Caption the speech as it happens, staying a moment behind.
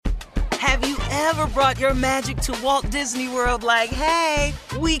Have you ever brought your magic to Walt Disney World like, hey,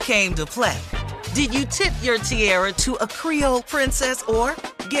 we came to play? Did you tip your tiara to a Creole princess or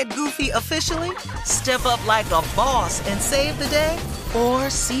get goofy officially? Step up like a boss and save the day? Or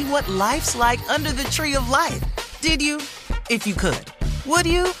see what life's like under the tree of life? Did you? If you could. Would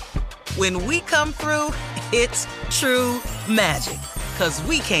you? When we come through, it's true magic. 'Cause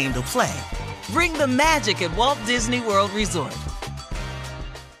we came to play. Bring the magic at Walt Disney World Resort.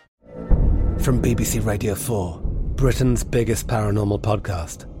 From BBC Radio 4, Britain's biggest paranormal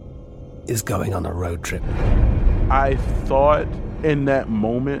podcast is going on a road trip. I thought in that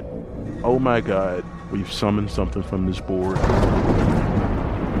moment, oh my God, we've summoned something from this board.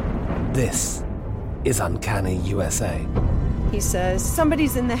 This is Uncanny USA. He says,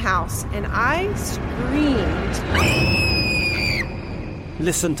 somebody's in the house, and I screamed.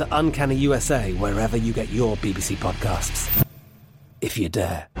 Listen to Uncanny USA wherever you get your BBC podcasts, if you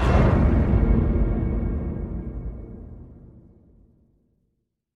dare.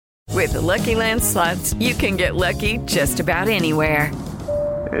 With the Lucky Land Slots, you can get lucky just about anywhere.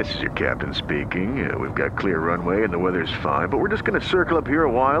 This is your captain speaking. We've got clear runway and the weather's fine, but we're just going to circle up here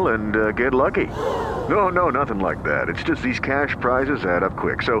a while and get lucky. No, nothing like that. It's just these cash prizes add up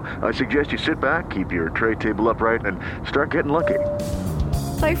quick. So I suggest you sit back, keep your tray table upright, and start getting lucky.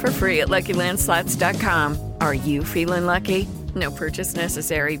 Play for free at LuckyLandSlots.com. Are you feeling lucky? No purchase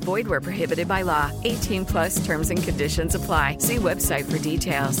necessary. Void where prohibited by law. 18+ terms and conditions apply. See website for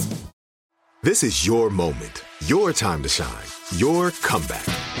details. This is your moment, your time to shine, your comeback.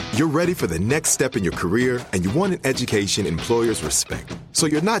 You're ready for the next step in your career, and you want an education employers respect. So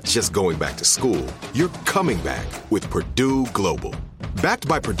you're not just going back to school, you're coming back with Purdue Global. Backed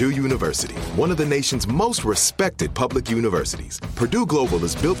by Purdue University, one of the nation's most respected public universities, Purdue Global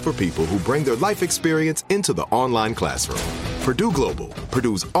is built for people who bring their life experience into the online classroom. Purdue Global,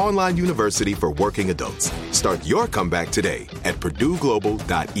 Purdue's online university for working adults. Start your comeback today at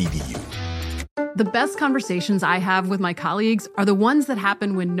purdueglobal.edu. The best conversations I have with my colleagues are the ones that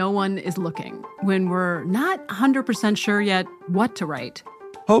happen when no one is looking, when we're not 100% sure yet what to write.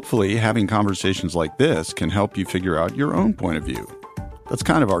 Hopefully, having conversations like this can help you figure out your own point of view. That's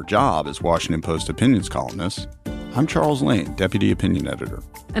kind of our job as Washington Post opinions columnists. I'm Charles Lane, Deputy Opinion Editor.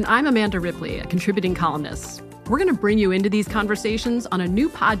 And I'm Amanda Ripley, a contributing columnist. We're going to bring you into these conversations on a new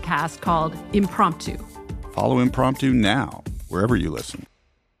podcast called Impromptu. Follow Impromptu now, wherever you listen.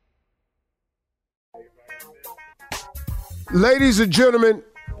 Ladies and gentlemen,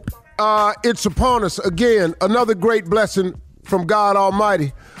 it's upon us again, another great blessing from God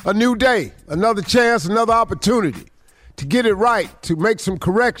Almighty. A new day, another chance, another opportunity to get it right, to make some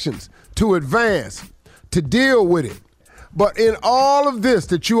corrections, to advance, to deal with it. But in all of this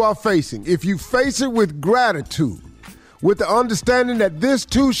that you are facing, if you face it with gratitude, with the understanding that this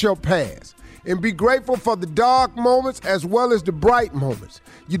too shall pass, and be grateful for the dark moments as well as the bright moments,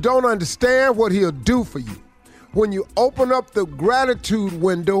 you don't understand what he'll do for you. When you open up the gratitude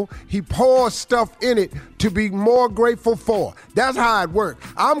window, he pours stuff in it to be more grateful for. That's how it works.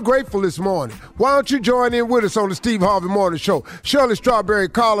 I'm grateful this morning. Why don't you join in with us on the Steve Harvey Morning Show? Shirley Strawberry,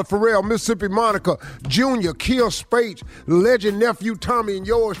 Carla Farrell, Mississippi Monica, Junior, Kill Spate, legend nephew Tommy, and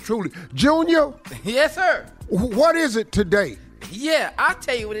yours truly. Junior? Yes, sir. What is it today? Yeah, I'll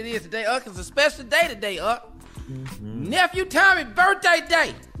tell you what it is today, It's a special day today, Nephew Tommy's birthday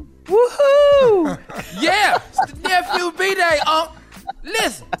day. Woohoo! Yeah, it's the nephew B-Day,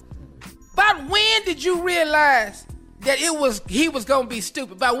 Listen, about when did you realize that he was gonna be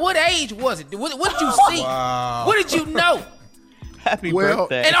stupid? By what age was it? What did you see? Wow. What did you know? Happy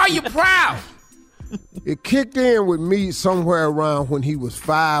birthday. And are you proud? It kicked in with me somewhere around when he was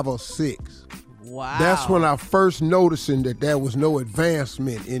 5 or 6. Wow. That's when I first noticing that there was no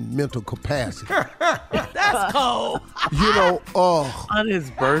advancement in mental capacity. That's cold. You know, on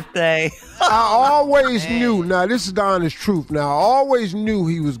his birthday. I always knew, now this is the honest truth, now I always knew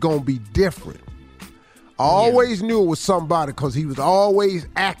he was going to be different. I always knew it was somebody because he was always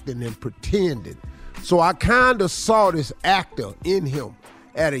acting and pretending. So I kind of saw this actor in him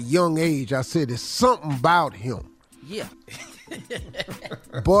at a young age. I said, there's something about him. Yeah.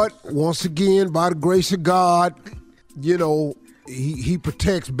 But once again, by the grace of God, you know, he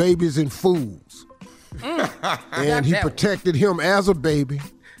protects babies and fools. And he protected him as a baby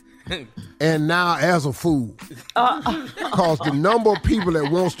and now as a fool. Because the number of people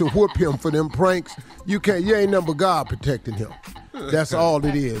that wants to whoop him for them pranks, you ain't nothing but God protecting him. That's all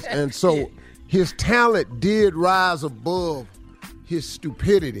it is. And so his talent did rise above his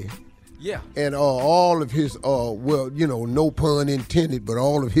stupidity. Yeah. And all of his, no pun intended, but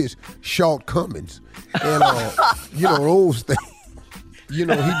all of his shortcomings. And, those things. he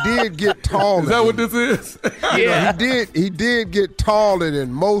did get taller. Is that what this is? Yeah. He did get taller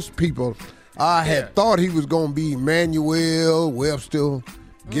than most people. I had thought he was going to be Emmanuel, Webster,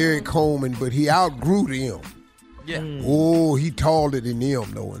 Gary Coleman, but he outgrew them. Yeah. Oh, he taller than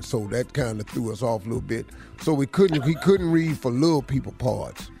them, though, and so that kind of threw us off a little bit. So he couldn't read for little people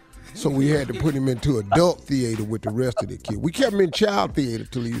parts. So we had to put him into adult theater with the rest of the kids. We kept him in child theater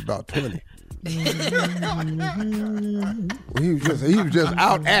till he was about 20. He was just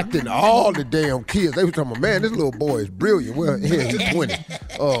out acting all the damn kids. They were talking about, man, this little boy is brilliant. Well, he's 20.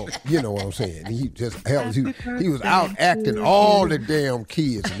 You know what I'm saying? He was out acting all the damn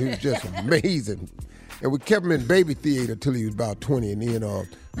kids, and he was just amazing. And we kept him in baby theater till he was about 20, and then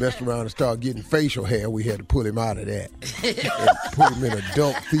messed around and started getting facial hair. We had to pull him out of that and put him in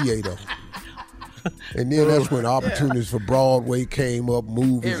adult theater. And then that's when opportunities for Broadway came up,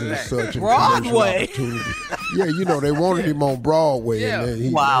 movies and such. And Broadway? Yeah, they wanted him on Broadway. Yeah.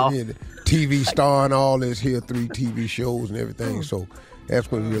 And then TV star and all this here, 3 TV shows and everything. So that's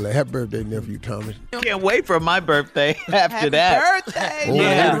when we were like, happy birthday, nephew Thomas. Can't wait for my birthday after that. Birthday.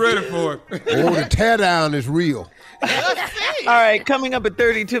 Oh, Ready for it. the tear down is real. All right, coming up at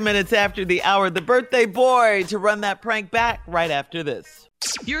 32 minutes after the hour, the birthday boy to run that prank back right after this.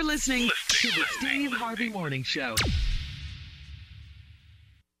 You're listening to the Steve Harvey Morning Show.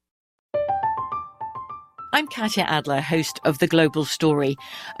 I'm Katya Adler, host of The Global Story.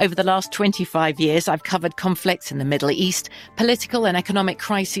 Over the last 25 years, I've covered conflicts in the Middle East, political and economic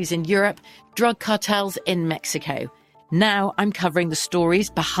crises in Europe, drug cartels in Mexico. Now I'm covering the stories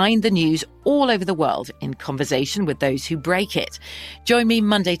behind the news all over the world in conversation with those who break it. Join me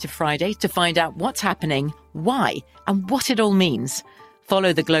Monday to Friday to find out what's happening, why, and what it all means.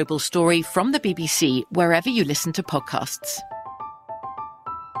 Follow The Global Story from the BBC wherever you listen to podcasts.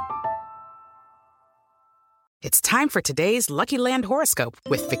 It's time for today's Lucky Land horoscope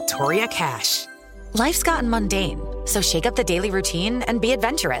with Victoria Cash. Life's gotten mundane, so shake up the daily routine and be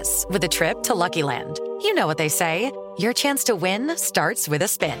adventurous with a trip to Lucky Land. You know what they say, your chance to win starts with a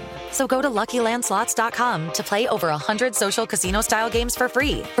spin. So go to LuckyLandSlots.com to play over 100 social casino-style games for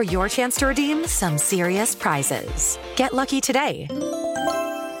free for your chance to redeem some serious prizes. Get lucky today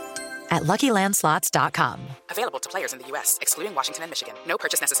at LuckyLandSlots.com. Available to players in the U.S., excluding Washington and Michigan. No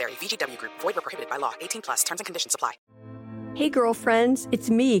purchase necessary. VGW Group. Void where prohibited by law. 18+. Terms and conditions apply. Hey, girlfriends. It's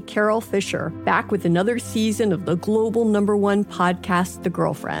me, Carol Fisher, back with another season of the global #1 podcast, The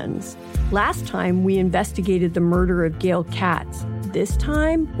Girlfriends. Last time, we investigated the murder of Gail Katz. This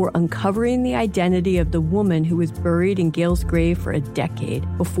time, we're uncovering the identity of the woman who was buried in Gail's grave for a decade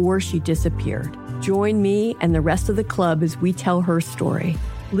before she disappeared. Join me and the rest of the club as we tell her story.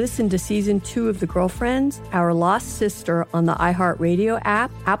 Listen to Season 2 of The Girlfriends, Our Lost Sister on the iHeartRadio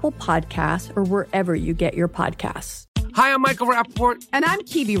app, Apple Podcasts, or wherever you get your podcasts. Hi, I'm Michael Rappaport. And I'm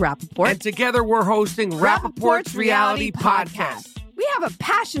Kibi Rappaport. And together we're hosting Rappaport's Reality Podcast. We have a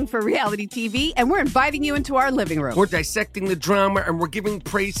passion for reality TV, and we're inviting you into our living room. We're dissecting the drama, and we're giving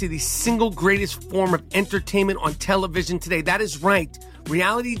praise to the single greatest form of entertainment on television today. That is right.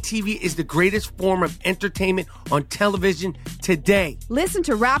 Reality TV is the greatest form of entertainment on television today. Listen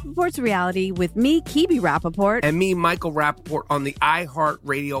to Rappaport's Reality with me, Kibi Rappaport. And me, Michael Rappaport, on the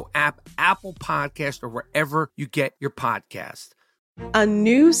iHeartRadio app, Apple Podcast, or wherever you get your podcast. A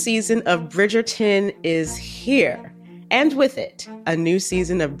new season of Bridgerton is here. And with it, a new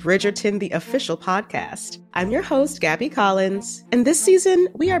season of Bridgerton, the official podcast. I'm your host, Gabby Collins, and this season,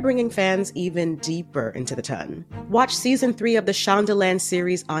 we are bringing fans even deeper into the ton. Watch Season 3 of the Shondaland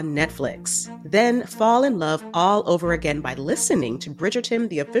series on Netflix. Then fall in love all over again by listening to Bridgerton,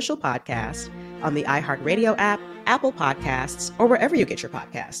 the official podcast, on the iHeartRadio app, Apple Podcasts, or wherever you get your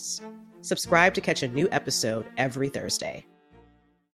podcasts. Subscribe to catch a new episode every Thursday.